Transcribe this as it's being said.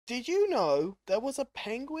Did you know there was a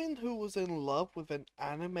penguin who was in love with an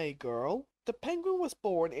anime girl? The penguin was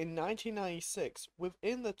born in 1996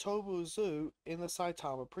 within the Tobu Zoo in the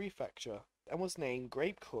Saitama Prefecture and was named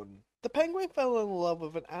Grape-kun. The penguin fell in love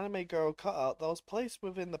with an anime girl cutout that was placed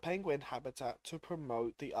within the penguin habitat to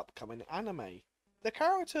promote the upcoming anime. The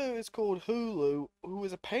character is called Hulu, who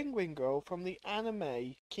is a penguin girl from the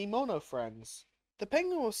anime Kimono Friends. The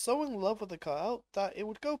penguin was so in love with the cutout that it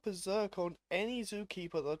would go berserk on any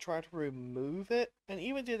zookeeper that tried to remove it, and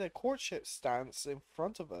even did a courtship stance in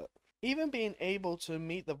front of it, even being able to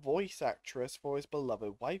meet the voice actress for his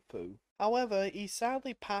beloved waifu. However, he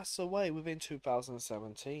sadly passed away within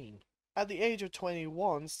 2017, at the age of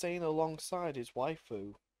 21, staying alongside his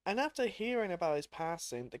waifu. And after hearing about his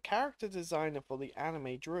passing, the character designer for the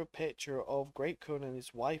anime drew a picture of Grape-kun and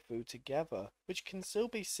his waifu together, which can still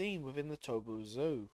be seen within the Tobu Zoo.